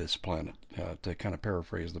be of this planet, to kind of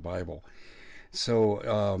paraphrase the Bible.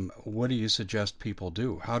 So, what do you suggest people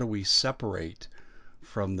do? How do we separate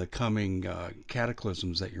from the coming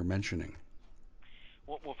cataclysms that you're mentioning?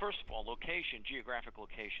 Well, first of all, geographic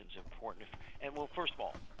location is important. First of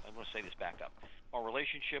all, I'm going to say this back up. Our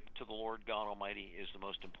relationship to the Lord God Almighty is the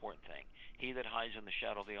most important thing. He that hides in the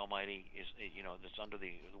shadow of the Almighty that's under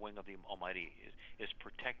the wing of the Almighty is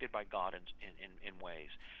protected by God in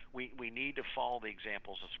ways. We need to follow the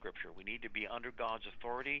examples of Scripture. We need to be under God's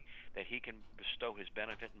authority, that He can bestow His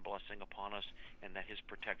benefit and blessing upon us, and that His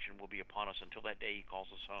protection will be upon us until that day He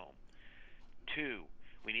calls us home. Two,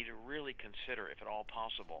 we need to really consider, if at all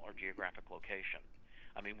possible, our geographic location.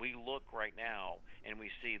 I mean, we look right now and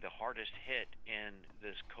we see the hardest hit in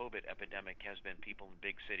this COVID epidemic has been people in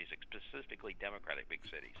big cities, specifically Democratic big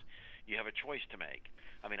cities. You have a choice to make.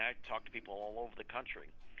 I mean, I talk to people all over the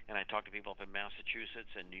country, and I talk to people up in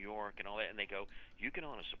Massachusetts and New York and all that, and they go, "You can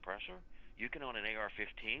own a suppressor? You can own an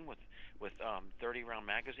AR-15 with 30 round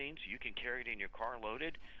magazines. You can carry it in your car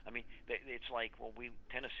loaded." I mean, it's like, well,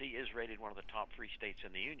 Tennessee is rated one of the top free states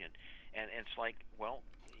in the union, and it's like, well,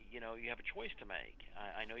 you have a choice to make.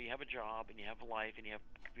 I know you have a job and you have a life and you have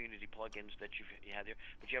community plugins that you had there,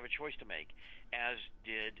 but you have a choice to make. As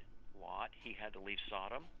did Lot, he had to leave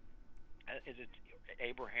Sodom.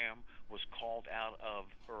 Abraham was called out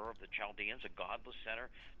of Ur of the Chaldeans, a godless center,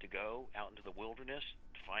 to go out into the wilderness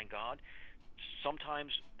to find God.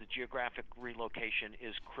 Sometimes the geographic relocation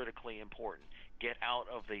is critically important. Get out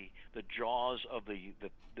of the jaws of the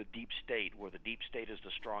deep state, where the deep state is the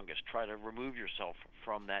strongest. Try to remove yourself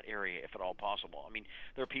from that area if at all possible. I mean,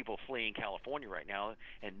 there are people fleeing California right now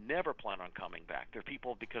and never plan on coming back. There are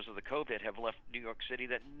people, because of the COVID, have left New York City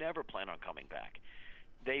that never plan on coming back.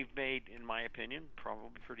 They've made, in my opinion, probably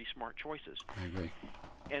pretty smart choices. I agree.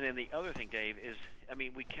 And then the other thing, Dave, is, I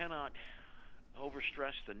mean, we cannot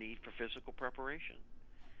overstress the need for physical preparation.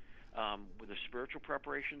 With the spiritual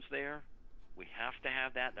preparations there, we have to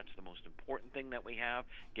have that. That's the most important thing that we have.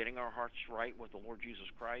 Getting our hearts right with the Lord Jesus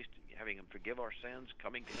Christ, having Him forgive our sins,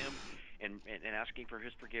 coming to Him and asking for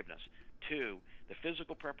His forgiveness. Two, the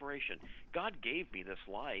physical preparation. God gave me this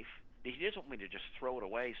life. He doesn't want me to just throw it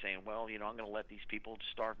away, saying, "Well, I'm going to let these people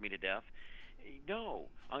starve me to death." No,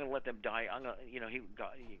 I'm going to let them die. I'm not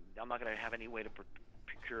going to have any way to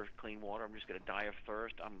procure clean water. I'm just going to die of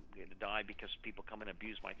thirst. I'm going to die because people come and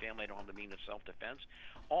abuse my family. I don't have the means of self-defense.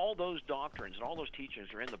 All those doctrines and all those teachings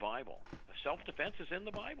are in the Bible. Self-defense is in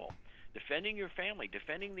the Bible. Defending your family,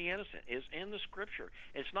 defending the innocent is in the Scripture.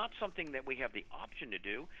 It's not something that we have the option to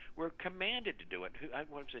do. We're commanded to do it.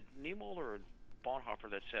 Was it Niemöller or Bonhoeffer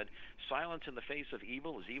that said, "Silence in the face of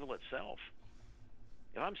evil is evil itself"?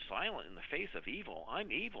 If I'm silent in the face of evil,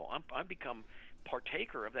 I'm evil. I become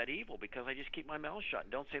partaker of that evil because I just keep my mouth shut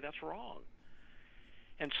and don't say that's wrong.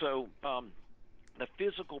 And so the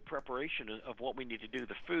physical preparation of what we need to do,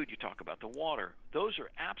 the food you talk about, the water, those are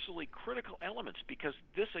absolutely critical elements, because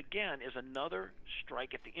this, again, is another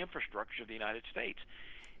strike at the infrastructure of the United States.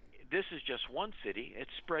 This is just one city.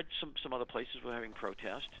 It's spread some other places. We're having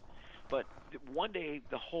protests. But one day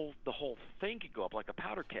the whole thing could go up like a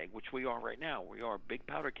powder keg, which we are right now. We are a big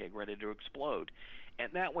powder keg ready to explode.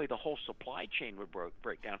 And that way the whole supply chain would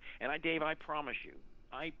break down. And Dave, I promise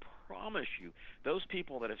you, those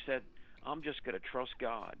people that have said, "I'm just going to trust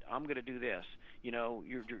God, I'm going to do this,"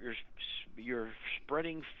 you're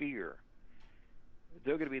spreading fear.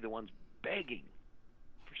 They're going to be the ones begging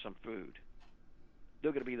for some food.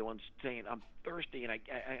 They're going to be the ones saying, "I'm thirsty and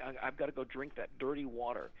I've got to go drink that dirty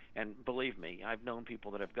water." And believe me, I've known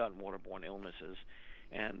people that have gotten waterborne illnesses,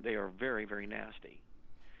 and they are very, very nasty.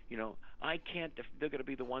 I can't. They're going to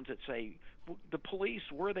be the ones that say, "The police,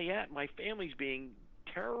 where are they at? My family's being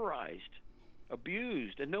terrorized,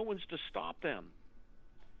 abused, and no one's to stop them."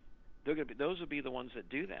 Those will be the ones that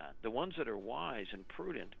do that. The ones that are wise and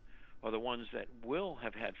prudent are the ones that will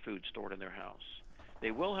have had food stored in their house.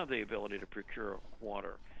 They will have the ability to procure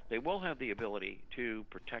water. They will have the ability to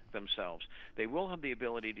protect themselves. They will have the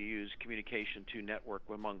ability to use communication to network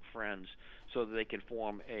among friends so that they can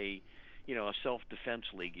form a self-defense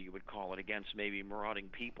league, you would call it, against maybe marauding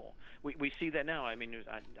people. We see that now. I mean,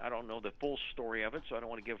 I don't know the full story of it, so I don't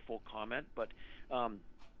want to give full comment, but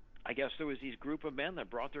I guess there was these group of men that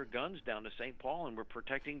brought their guns down to St. Paul and were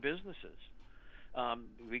protecting businesses.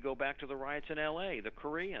 We go back to the riots in L.A., the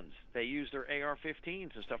Koreans. They used their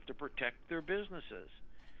AR-15s and stuff to protect their businesses.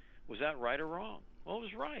 Was that right or wrong? Well, it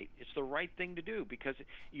was right. It's the right thing to do because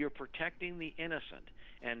you're protecting the innocent.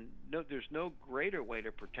 And there's no greater way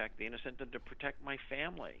to protect the innocent than to protect my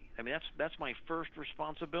family. I mean, that's my first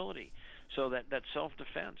responsibility. So that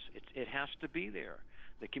self-defense, it has to be there.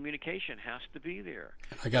 The communication has to be there.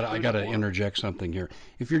 I gotta interject something here.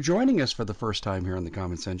 If you're joining us for the first time here on the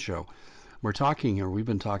Common Sense Show, we've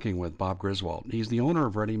been talking with Bob Griswold. He's the owner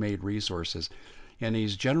of Ready Made Resources, and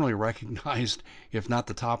he's generally recognized, if not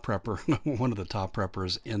the top prepper, one of the top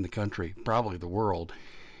preppers in the country, probably the world.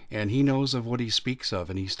 And he knows of what he speaks of,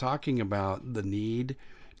 and he's talking about the need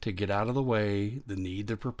to get out of the way, the need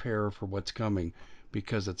to prepare for what's coming,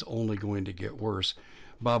 because it's only going to get worse.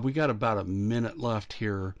 Bob, we got about a minute left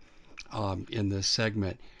here in this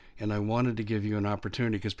segment. And I wanted to give you an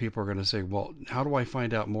opportunity because people are going to say, "Well, how do I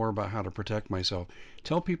find out more about how to protect myself?"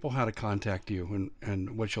 Tell people how to contact you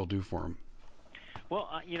and what you'll do for them. Well,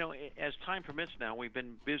 as time permits now, we've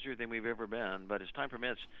been busier than we've ever been. But as time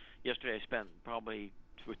permits, yesterday I spent probably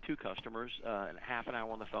with two customers, half an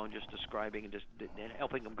hour on the phone just describing and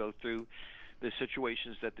helping them go through the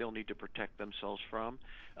situations that they'll need to protect themselves from.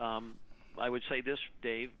 I would say this,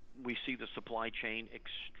 Dave, we see the supply chain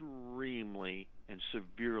extremely and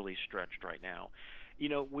severely stretched right now.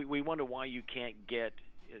 We wonder why you can't get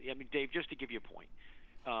 – I mean, Dave, just to give you a point,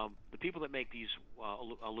 the people that make these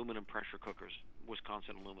aluminum pressure cookers,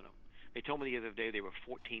 Wisconsin Aluminum, they told me the other day they were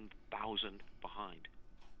 14,000 behind.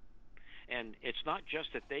 And it's not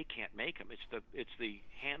just that they can't make them; it's the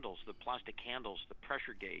handles, the plastic handles, the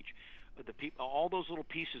pressure gauge, all those little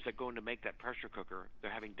pieces that go in to make that pressure cooker.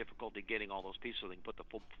 They're having difficulty getting all those pieces so they can put the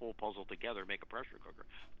full puzzle together and make a pressure cooker.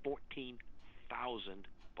 14,000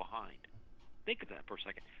 behind. Think of that for a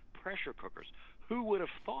second. Pressure cookers. Who would have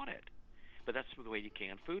thought it? But that's the way you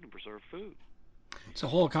can food and preserve food. It's a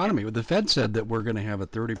whole And economy. The Fed said that we're going to have a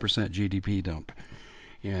 30% GDP dump.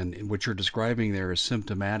 And what you're describing there is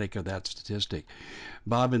symptomatic of that statistic.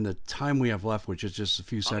 Bob, in the time we have left, which is just a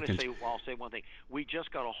few I'm going to seconds, say, well, I'll say one thing. We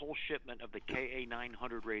just got a whole shipment of the KA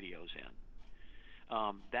 900 radios in.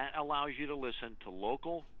 That allows you to listen to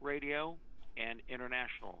local radio and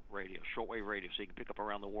international radio, shortwave radio, so you can pick up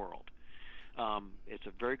around the world. It's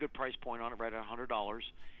a very good price point on it, right at $100.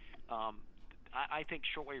 Um, I think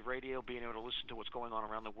shortwave radio, being able to listen to what's going on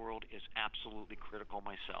around the world, is absolutely critical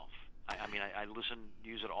myself. I listen,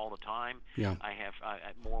 use it all the time. yeah,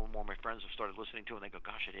 More and more of my friends have started listening to it, and they go,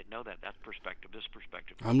 "Gosh, I didn't know that. That perspective, this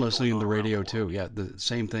perspective. I'm What's going listening to on the around the radio too. world?" Yeah, the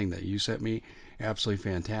same thing that you sent me. Absolutely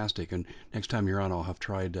fantastic. And next time you're on, I'll have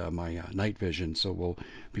tried my night vision, so we'll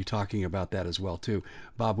be talking about that as well too.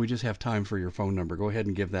 Bob, we just have time for your phone number. Go ahead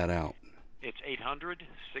and give that out. It's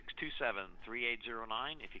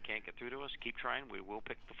 800-627-3809. If you can't get through to us, keep trying. We will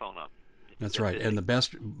pick the phone up. That's Get right. And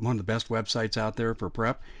busy. one of the best websites out there for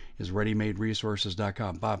prep is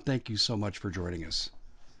readymaderesources.com. Bob, thank you so much for joining us.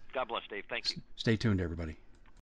 God bless, Dave. Thank you. Stay tuned, everybody.